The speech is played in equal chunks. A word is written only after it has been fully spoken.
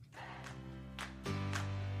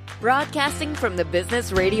Broadcasting from the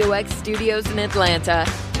Business Radio X studios in Atlanta,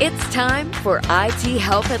 it's time for IT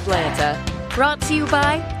Help Atlanta. Brought to you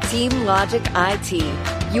by Team Logic IT,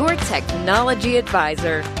 your technology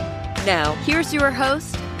advisor. Now, here's your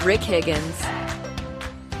host, Rick Higgins.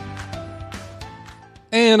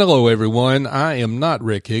 And hello, everyone. I am not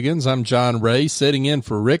Rick Higgins. I'm John Ray, sitting in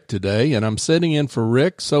for Rick today, and I'm sitting in for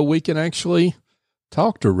Rick so we can actually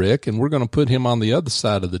talk to Rick, and we're going to put him on the other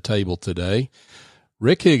side of the table today.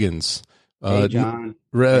 Rick Higgins. Hey, John.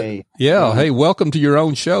 Hey, welcome to your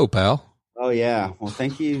own show, pal. Oh, yeah. Well,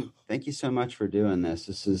 thank you. Thank you so much for doing this.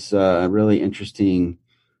 This is a really interesting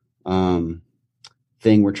thing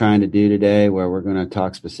we're trying to do today, where we're going to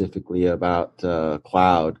talk specifically about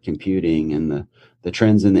cloud computing and the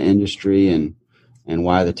trends in the industry and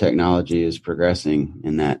why the technology is progressing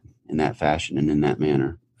in that fashion and in that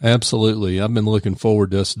manner. Absolutely. I've been looking forward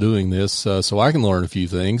to us doing this so I can learn a few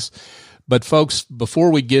things. But folks,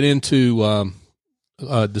 before we get into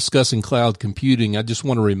discussing cloud computing, I just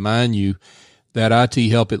want to remind you that IT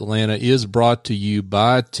Help Atlanta is brought to you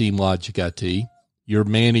by Team Logic IT, your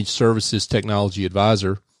managed services technology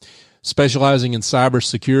advisor, specializing in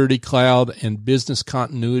cybersecurity, cloud, and business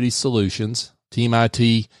continuity solutions. Team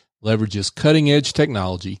IT leverages cutting-edge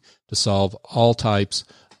technology to solve all types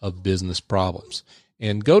of business problems.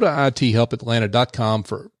 And go to ithelpatlanta.com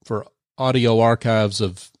for audio archives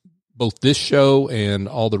of both this show and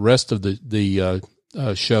all the rest of the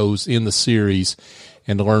shows in the series,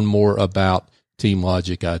 and to learn more about Team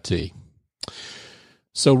Logic IT.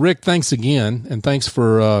 So, Rick, thanks again, and thanks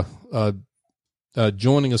for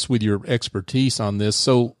joining us with your expertise on this.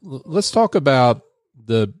 So let's talk about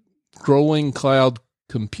the growing cloud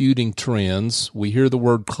computing trends. We hear the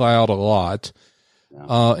word cloud a lot.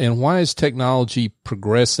 And why is technology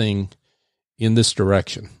progressing in this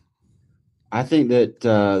direction? I think that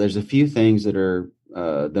there's a few things that are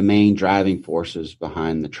the main driving forces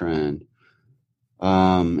behind the trend.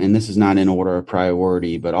 And this is not in order of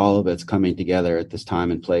priority, but all of it's coming together at this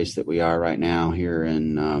time and place that we are right now here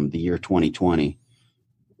in the year 2020.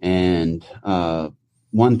 And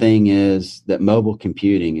one thing is that mobile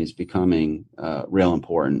computing is becoming real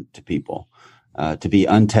important to people, to be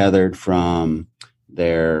untethered from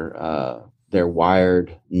their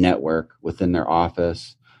wired network within their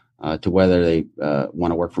office, to whether they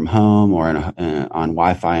want to work from home or on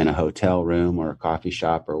Wi-Fi in a hotel room or a coffee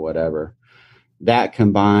shop or whatever. That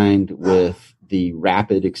combined with the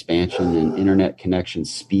rapid expansion in internet connection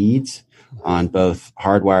speeds on both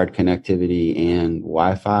hardwired connectivity and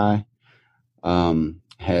Wi-Fi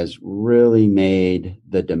has really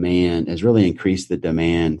increased the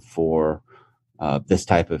demand for this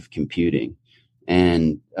type of computing.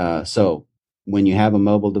 And so when you have a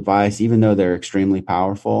mobile device, even though they're extremely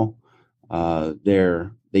powerful,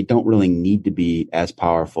 they don't really need to be as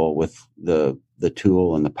powerful with the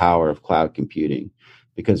tool and the power of cloud computing,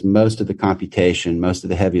 because most of the computation, most of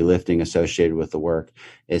the heavy lifting associated with the work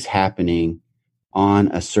is happening on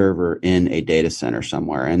a server in a data center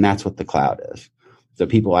somewhere. And that's what the cloud is. So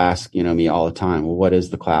people ask, me all the time, well, what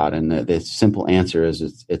is the cloud? And the simple answer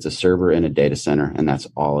is it's a server in a data center, and that's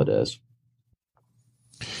all it is.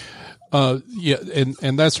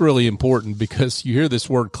 And that's really important, because you hear this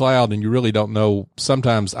word cloud and you really don't know.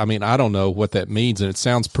 Sometimes, I don't know what that means, and it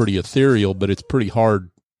sounds pretty ethereal, but it's pretty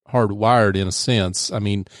hardwired in a sense.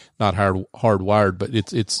 Not hardwired, but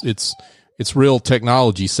it's real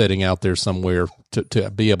technology sitting out there somewhere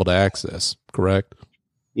to be able to access. Correct?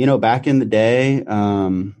 Back in the day,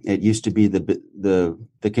 it used to be the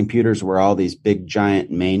computers were all these big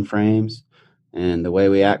giant mainframes. And the way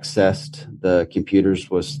we accessed the computers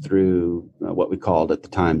was through what we called at the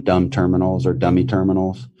time dumb terminals or dummy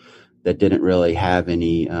terminals that didn't really have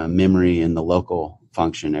any memory in the local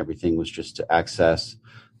function. Everything was just to access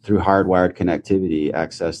through hardwired connectivity,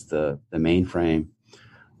 access the mainframe.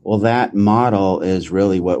 Well, that model is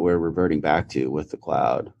really what we're reverting back to with the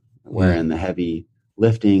cloud, wherein the heavy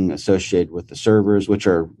lifting associated with the servers, which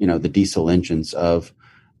are, the diesel engines of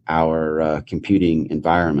our computing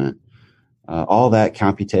environment. All that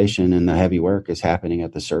computation and the heavy work is happening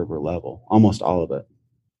at the server level, almost all of it.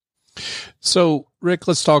 So, Rick,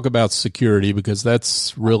 let's talk about security, because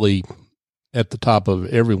that's really at the top of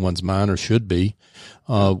everyone's mind, or should be,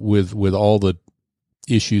 with all the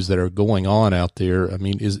issues that are going on out there.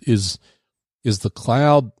 Is the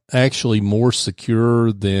cloud actually more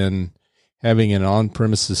secure than having an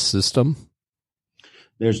on-premises system?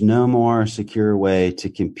 There's no more secure way to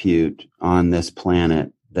compute on this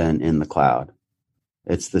planet than in the cloud.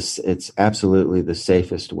 It's absolutely the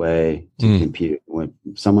safest way to compute. When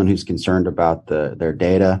someone who's concerned about their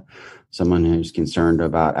data, someone who's concerned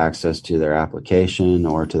about access to their application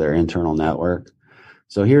or to their internal network.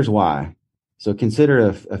 So here's why. So consider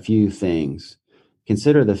a few things.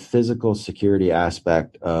 Consider the physical security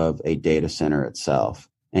aspect of a data center itself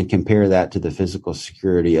and compare that to the physical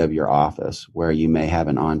security of your office where you may have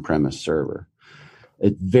an on-premise server.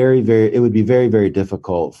 It would be very, very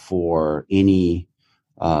difficult for any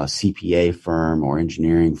CPA firm or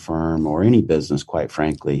engineering firm or any business, quite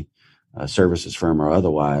frankly, services firm or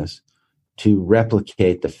otherwise, to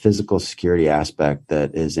replicate the physical security aspect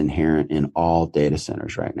that is inherent in all data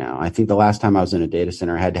centers right now. I think the last time I was in a data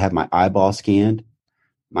center, I had to have my eyeball scanned,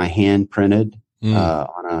 my hand printed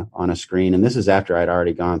on a screen. And this is after I'd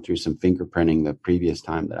already gone through some fingerprinting the previous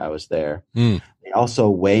time that I was there. They also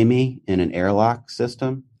weigh me in an airlock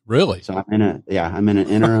system. Really? So I'm in an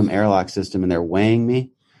interim airlock system, and they're weighing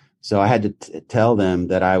me. So I had to tell them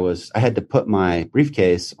that I had to put my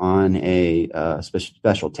briefcase on a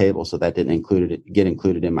special table so that didn't get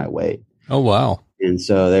included in my weight. Oh, wow. And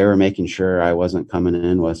so they were making sure I wasn't coming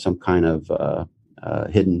in with some kind of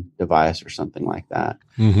hidden device or something like that.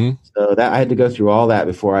 Mm-hmm. So that I had to go through all that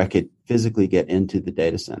before I could physically get into the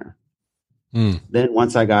data center. Then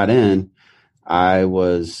once I got in, I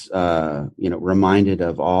was, reminded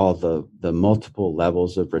of all the multiple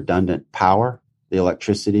levels of redundant power, the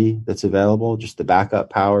electricity that's available, just the backup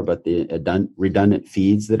power, but the redundant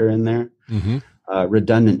feeds that are in there,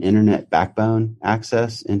 redundant internet backbone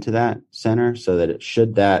access into that center, so that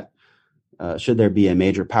should there be a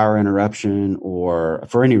major power interruption or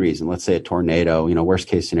for any reason, let's say a tornado, worst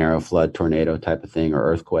case scenario, flood, tornado type of thing, or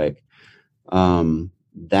earthquake,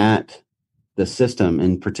 that the system,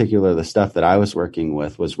 in particular, the stuff that I was working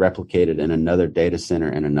with, was replicated in another data center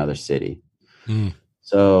in another city.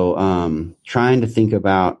 So trying to think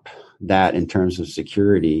about that in terms of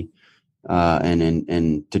security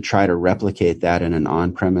and to try to replicate that in an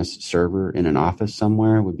on-premise server in an office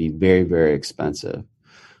somewhere would be very, very expensive.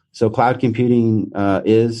 So cloud computing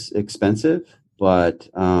is expensive, but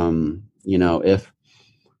if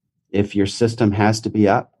your system has to be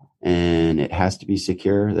up and it has to be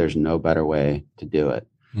secure, there's no better way to do it.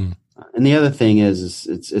 And the other thing is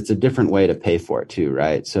it's a different way to pay for it too,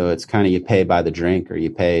 right? So it's kind of, you pay by the drink or you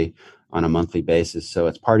pay on a monthly basis. So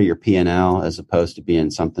it's part of your P&L as opposed to being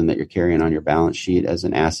something that you're carrying on your balance sheet as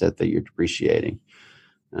an asset that you're depreciating.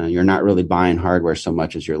 You're not really buying hardware so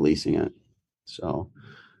much as you're leasing it. So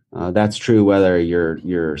that's true whether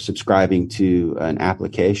you're subscribing to an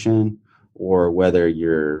application or whether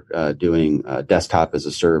you're doing desktop as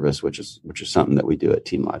a service, which is something that we do at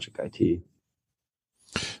TeamLogic IT.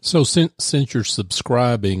 So since you're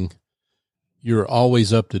subscribing, you're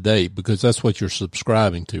always up to date because that's what you're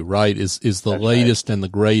subscribing to, right? Is the that's latest right. And the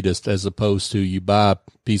greatest, as opposed to you buy a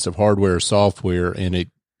piece of hardware or software and it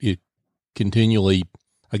continually,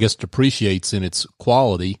 I guess, depreciates in its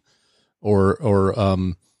quality or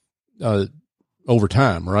over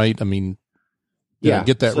time, right? I mean, did I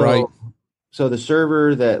get that right? So the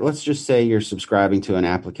server that, let's just say you're subscribing to an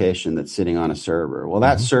application that's sitting on a server. Well,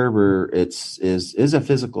 that server is a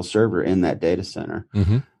physical server in that data center.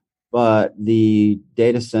 But the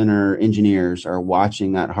data center engineers are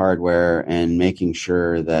watching that hardware and making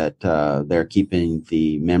sure that they're keeping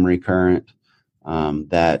the memory current,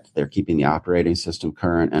 that they're keeping the operating system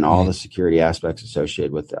current, and all the security aspects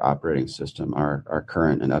associated with the operating system are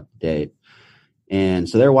current and up to date. And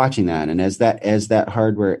so they're watching that. And as that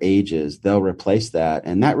hardware ages, they'll replace that.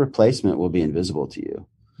 And that replacement will be invisible to you.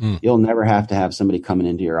 You'll never have to have somebody coming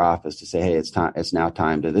into your office to say, hey, it's now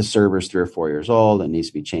time to, this server's 3 or 4 years old and needs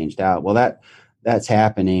to be changed out. Well, that's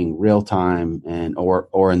happening real time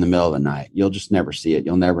or in the middle of the night. You'll just never see it.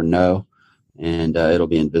 You'll never know. And it'll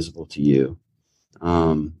be invisible to you.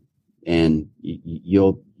 And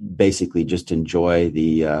you'll basically just enjoy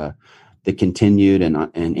the continued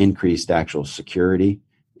and increased actual security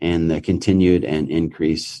and the continued and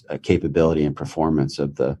increased capability and performance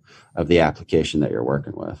of the application that you're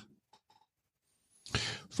working with.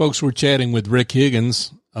 Folks, we're chatting with Rick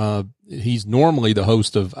Higgins. He's normally the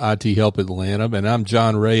host of IT Help Atlanta, and I'm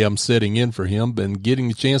John Ray. I'm sitting in for him and getting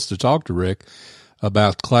the chance to talk to Rick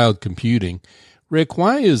about cloud computing. Rick,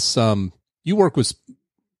 why is you work with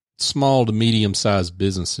small to medium-sized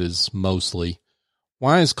businesses mostly?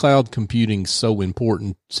 Why is cloud computing so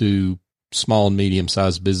important to small and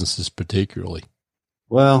medium-sized businesses particularly?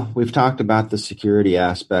 Well, we've talked about the security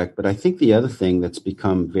aspect, but I think the other thing that's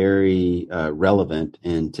become very relevant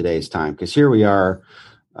in today's time, because here we are,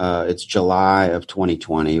 it's July of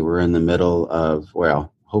 2020. We're in the middle of,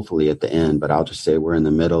 well, hopefully at the end, but I'll just say we're in the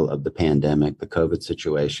middle of the pandemic, the COVID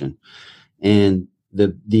situation. And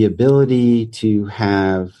the ability to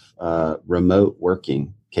have remote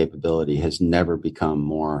working capability has never become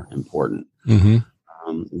more important. Mm-hmm.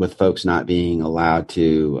 With folks not being allowed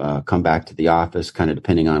to come back to the office, kind of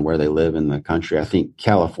depending on where they live in the country. I think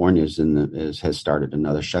California has started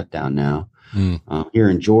another shutdown now. Here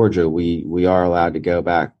in Georgia, we are allowed to go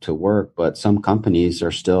back to work, but some companies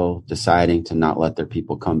are still deciding to not let their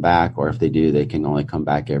people come back, or if they do, they can only come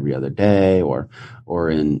back every other day, or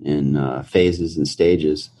in phases and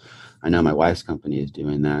stages. I know my wife's company is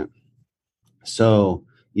doing that. So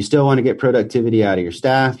you still want to get productivity out of your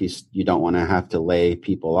staff. You don't want to have to lay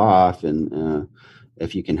people off, and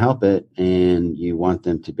if you can help it, and you want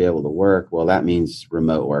them to be able to work, well, that means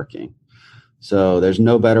remote working. So there's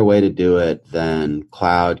no better way to do it than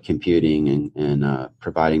cloud computing and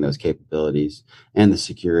providing those capabilities and the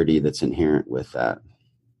security that's inherent with that.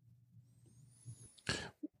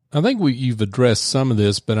 I think you've addressed some of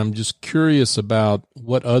this, but I'm just curious about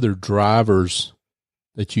what other drivers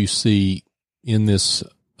that you see in this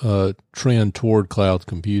trend toward cloud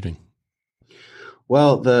computing.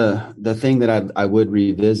 Well, the thing that I would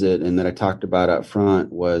revisit and that I talked about up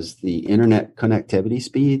front was the internet connectivity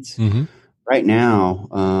speeds. Mm-hmm. Right now,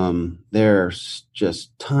 there's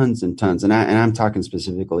just tons and tons, and I'm talking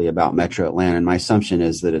specifically about Metro Atlanta. And my assumption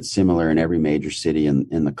is that it's similar in every major city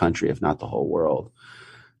in the country, if not the whole world.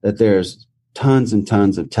 That there's tons and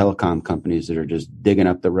tons of telecom companies that are just digging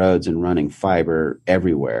up the roads and running fiber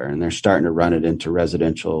everywhere, and they're starting to run it into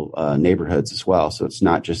residential neighborhoods as well. So it's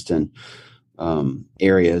not just in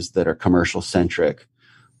areas that are commercial centric.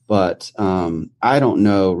 But I don't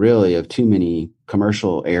know really of too many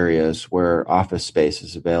commercial areas where office space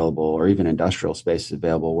is available, or even industrial space is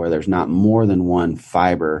available, where there's not more than one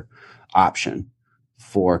fiber option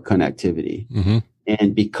for connectivity. Mm-hmm.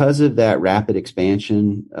 And because of that rapid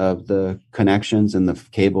expansion of the connections and the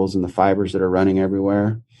cables and the fibers that are running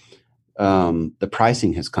everywhere, the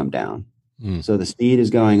pricing has come down. So the speed is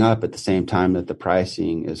going up at the same time that the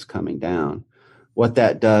pricing is coming down. What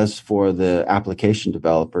that does for the application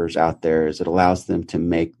developers out there is it allows them to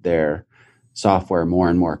make their software more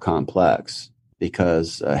and more complex,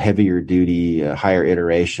 because heavier duty, higher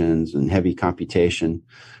iterations, and heavy computation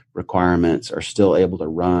requirements are still able to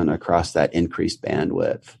run across that increased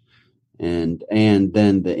bandwidth. And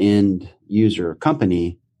then the end user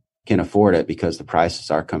company can afford it because the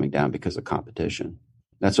prices are coming down because of competition.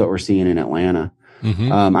 That's what we're seeing in Atlanta.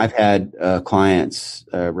 Mm-hmm. I've had clients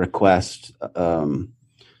request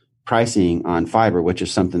pricing on fiber, which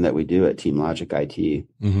is something that we do at TeamLogic IT.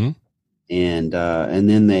 Mm-hmm. And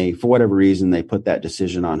then they, for whatever reason, they put that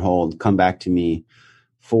decision on hold, come back to me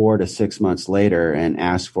 4 to 6 months later and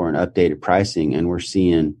ask for an updated pricing. And we're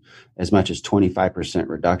seeing as much as 25%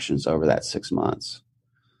 reductions over that 6 months.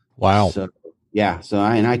 Wow. So, yeah. So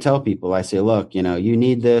I tell people, I say, look, you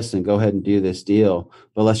need this and go ahead and do this deal,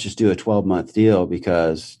 but let's just do a 12-month deal,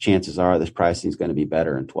 because chances are this pricing is going to be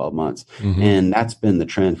better in 12 months. Mm-hmm. And that's been the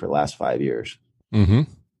trend for the last 5 years. Mm-hmm.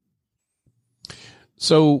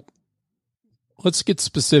 So let's get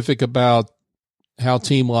specific about how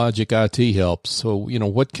TeamLogic IT helps. So,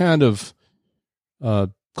 what kind of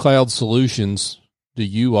cloud solutions do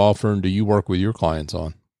you offer and do you work with your clients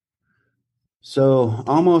on? So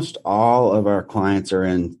almost all of our clients are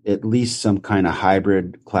in at least some kind of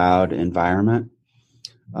hybrid cloud environment.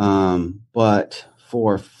 But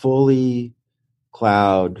for full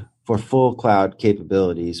cloud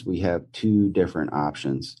capabilities, we have 2 different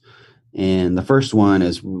options. And the first one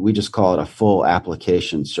is, we just call it a full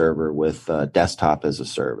application server with desktop as a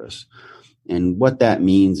service. And what that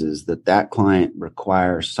means is that client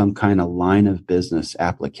requires some kind of line of business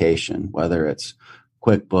application, whether it's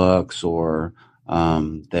QuickBooks or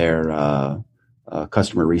their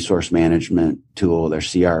customer resource management tool, their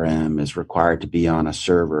CRM, is required to be on a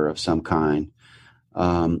server of some kind.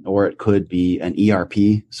 Or it could be an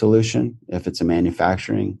ERP solution if it's a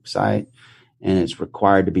manufacturing site, and it's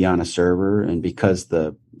required to be on a server. And because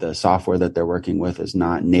the software that they're working with is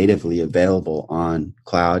not natively available on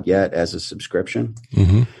cloud yet as a subscription.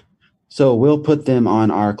 Mm-hmm. So we'll put them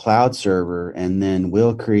on our cloud server, and then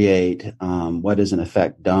we'll create what is in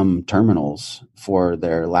effect dumb terminals for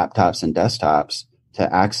their laptops and desktops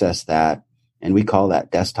to access that. And we call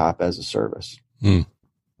that desktop as a service. Mm.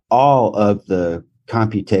 All of the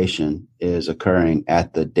computation is occurring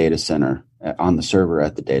at the data center, on the server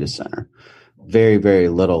at the data center. Very, very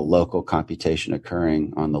little local computation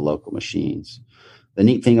occurring on the local machines. The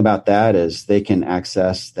neat thing about that is they can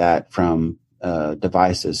access that from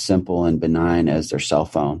device as simple and benign as their cell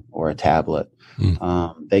phone or a tablet.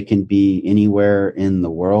 Mm. They can be anywhere in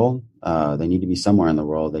the world. They need to be somewhere in the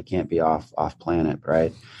world. They can't be off planet,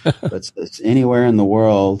 right? But it's anywhere in the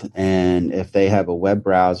world. And if they have a web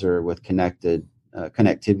browser with connected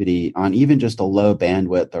connectivity on even just a low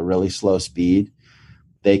bandwidth, a really slow speed,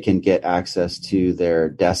 they can get access to their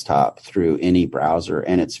desktop through any browser,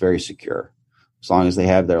 and it's very secure. As long as they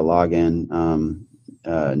have their login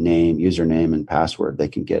name, username, and password, they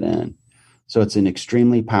can get in. So it's an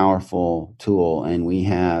extremely powerful tool, and we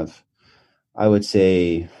have, I would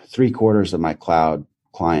say, 3/4 of my cloud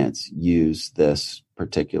clients use this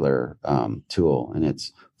particular tool, and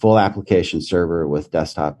it's full application server with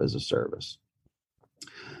desktop as a service.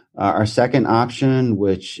 Our second option,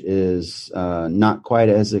 which is not quite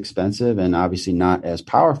as expensive and obviously not as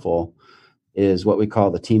powerful, is what we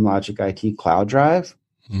call the TeamLogic IT Cloud Drive.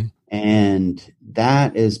 Mm-hmm. And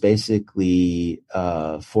that is basically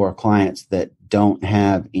for clients that don't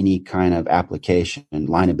have any kind of application,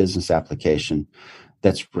 line of business application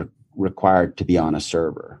that's required to be on a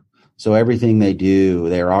server. So everything they do,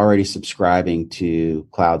 they're already subscribing to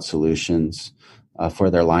cloud solutions for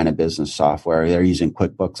their line of business software. They're using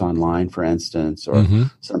QuickBooks Online, for instance, or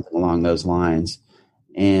something along those lines.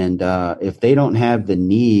 And if they don't have the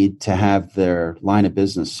need to have their line of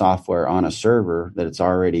business software on a server that it's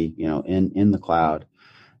already, in the cloud,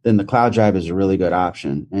 then the cloud drive is a really good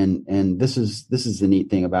option. And this is the neat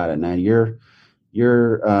thing about it. Now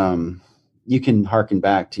you can harken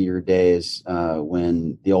back to your days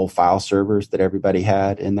when the old file servers that everybody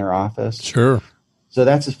had in their office. Sure. So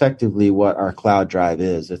that's effectively what our cloud drive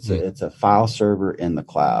is. It's a file server in the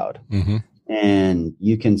cloud, and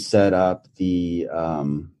you can set up the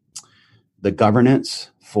governance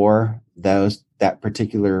for that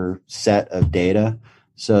particular set of data,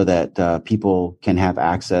 so that people can have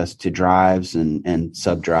access to drives and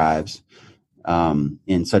sub drives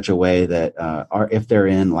in such a way that if they're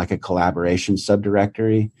in like a collaboration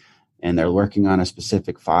subdirectory and they're working on a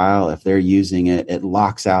specific file, if they're using it, it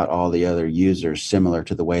locks out all the other users, similar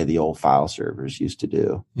to the way the old file servers used to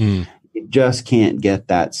do. You just can't get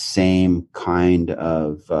that same kind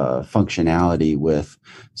of functionality with,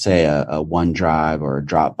 say, a OneDrive or a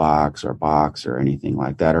Dropbox or Box or anything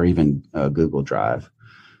like that, or even Google Drive.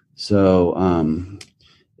 So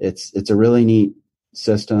it's a really neat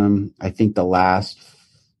system. I think the last,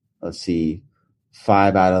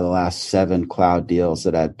 5 out of the last 7 cloud deals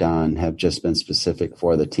that I've done have just been specific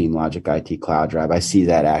for the TeamLogic IT Cloud Drive. I see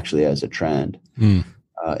that actually as a trend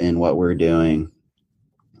in what we're doing.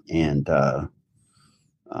 And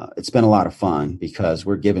it's been a lot of fun because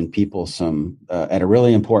we're giving people some, at a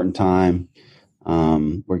really important time,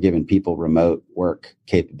 we're giving people remote work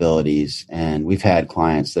capabilities. And we've had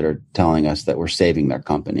clients that are telling us that we're saving their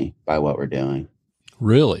company by what we're doing.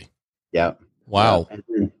 Really? Yeah. Wow.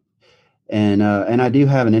 And I do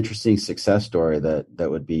have an interesting success story that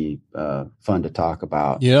would be fun to talk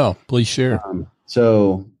about. Yeah, please share.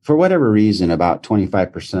 So for whatever reason, about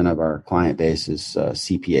 25% of our client base is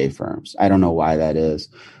CPA firms. I don't know why that is.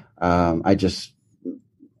 I just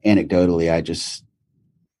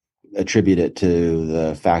attribute it to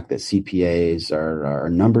the fact that CPAs are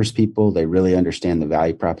numbers people. They really understand the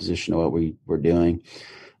value proposition of what we're doing.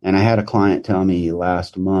 And I had a client tell me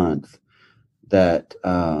last month that,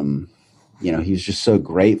 he was just so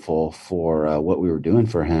grateful for what we were doing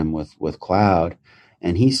for him with cloud.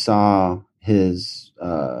 And he saw his,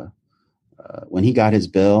 when he got his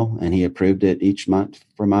bill and he approved it each month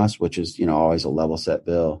from us, which is, always a level set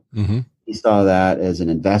bill. He saw that as an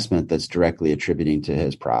investment that's directly attributing to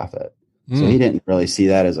his profit. So he didn't really see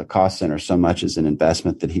that as a cost center so much as an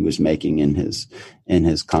investment that he was making in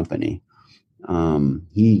his company.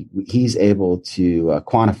 He's able to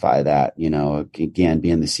quantify that, again,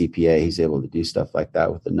 being the CPA, he's able to do stuff like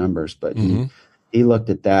that with the numbers, but he looked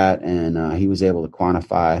at that and he was able to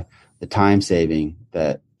quantify the time savings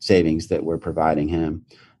that we're providing him,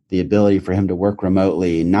 the ability for him to work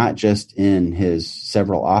remotely, not just in his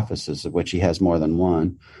several offices, of which he has more than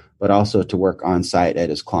one, but also to work on site at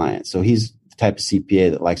his clients. So he's the type of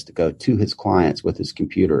CPA that likes to go to his clients with his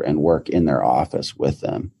computer and work in their office with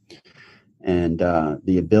them. And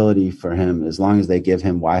the ability for him, as long as they give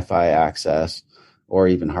him Wi-Fi access or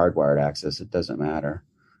even hardwired access, it doesn't matter.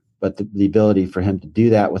 But the ability for him to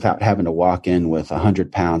do that without having to walk in with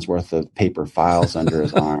 100 pounds worth of paper files under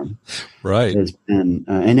his arm, right? Has been,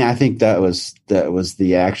 and I think that was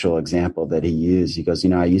the actual example that he used. He goes,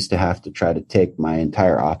 I used to have to try to take my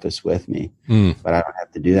entire office with me, but I don't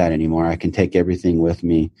have to do that anymore. I can take everything with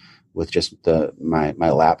me with just my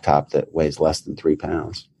laptop that weighs less than 3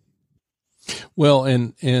 pounds. Well,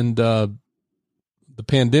 and the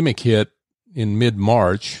pandemic hit in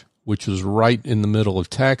mid-March, which was right in the middle of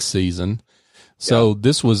tax season. So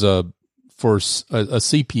this was for a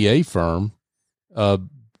CPA firm.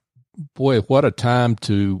 Boy, what a time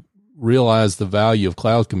to realize the value of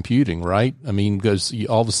cloud computing, right? I mean, because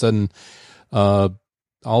all of a sudden,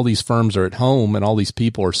 all these firms are at home and all these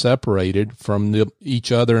people are separated from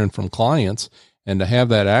each other and from clients, and to have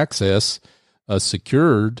that access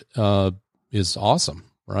secured is awesome,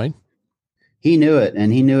 right? He knew it,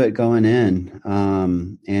 and he knew it going in,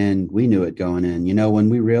 and we knew it going in. You know, when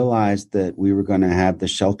we realized that we were going to have the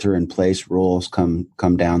shelter-in-place rules come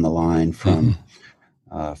down the line from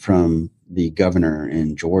the governor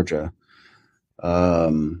in Georgia,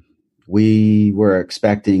 we were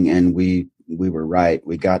expecting, and we were right.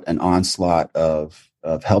 We got an onslaught of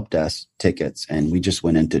help desk tickets, and we just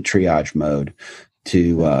went into triage mode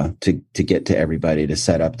to get to everybody to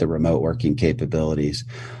set up the remote working capabilities.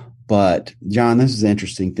 But John, this is an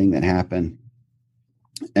interesting thing that happened.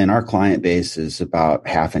 And our client base is about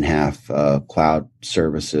half and half, cloud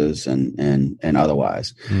services and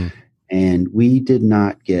otherwise. And we did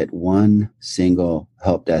not get one single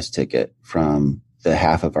help desk ticket from the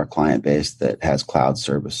half of our client base that has cloud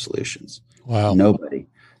service solutions. Wow. Nobody,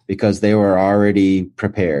 because they were already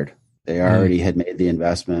prepared. They already had made the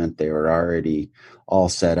investment. They were already all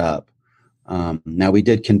set up. Now, we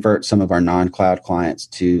did convert some of our non-cloud clients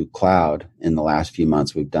to cloud in the last few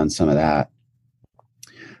months. We've done some of that.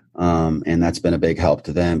 And that's been a big help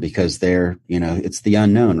to them because they're, you know, it's the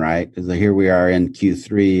unknown, right? Because here we are in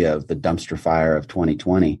Q3 of the dumpster fire of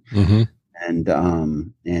 2020. And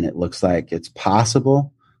it looks like it's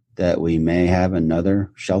possible that we may have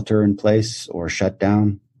another shelter in place or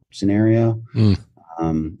shutdown scenario.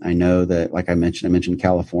 I know that, like I mentioned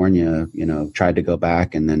California, you know, tried to go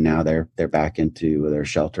back, and then now they're back into their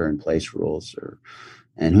shelter in place rules,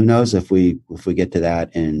 and who knows if we get to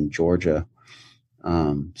that in Georgia.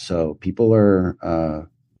 So people are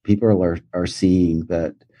seeing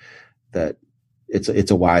that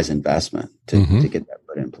it's a wise investment to get that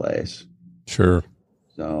put in place. Sure.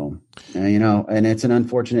 So, you know, and it's an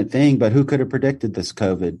unfortunate thing, but who could have predicted this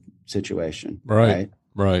COVID situation? Right.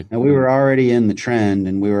 And we were already in the trend,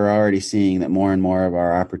 and we were already seeing that more and more of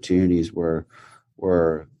our opportunities were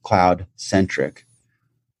cloud centric,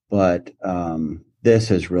 but this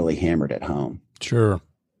has really hammered it home. Sure.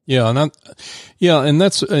 Yeah. And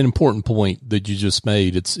that's an important point that you just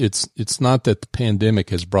made. It's not that the pandemic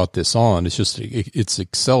has brought this on. It's just, it's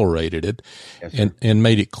accelerated it. Yes, and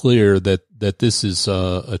made it clear that this is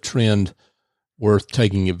a trend worth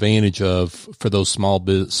taking advantage of for those small,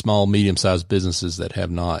 medium-sized businesses that have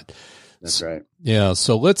not. That's right. Yeah.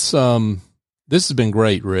 So let's, this has been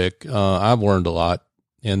great, Rick. I've learned a lot,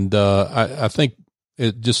 and I think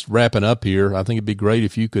just wrapping up here, I think it'd be great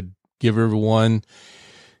if you could give everyone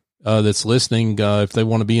that's listening, if they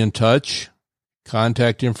want to be in touch,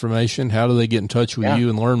 contact information. How do they get in touch with you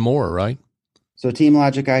and learn more, right? So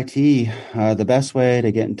TeamLogic IT, the best way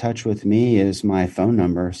to get in touch with me is my phone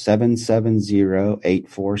number,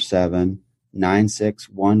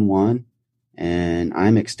 770-847-9611. And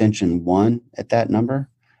I'm extension 1 at that number.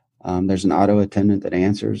 There's an auto attendant that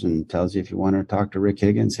answers and tells you if you want to talk to Rick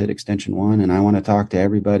Higgins, hit extension 1. And I want to talk to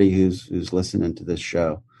everybody who's listening to this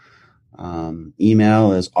show.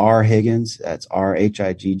 Email is rhiggins, that's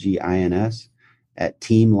RHIGGINS, at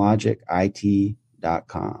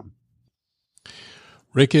teamlogicit.com.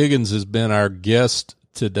 Rick Higgins has been our guest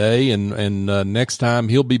today, and next time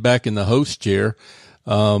he'll be back in the host chair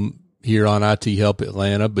here on IT Help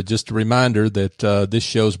Atlanta. But just a reminder that this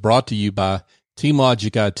show is brought to you by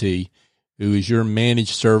TeamLogic IT, who is your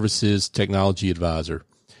managed services technology advisor.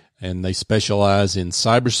 And they specialize in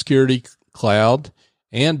cybersecurity, cloud,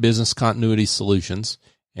 and business continuity solutions.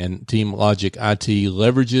 And TeamLogic IT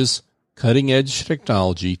leverages cutting-edge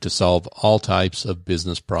technology to solve all types of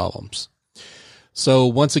business problems. So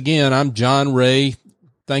once again, I'm John Ray.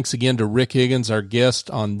 Thanks again to Rick Higgins, our guest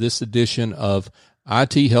on this edition of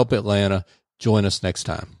IT Help Atlanta. Join us next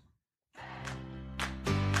time.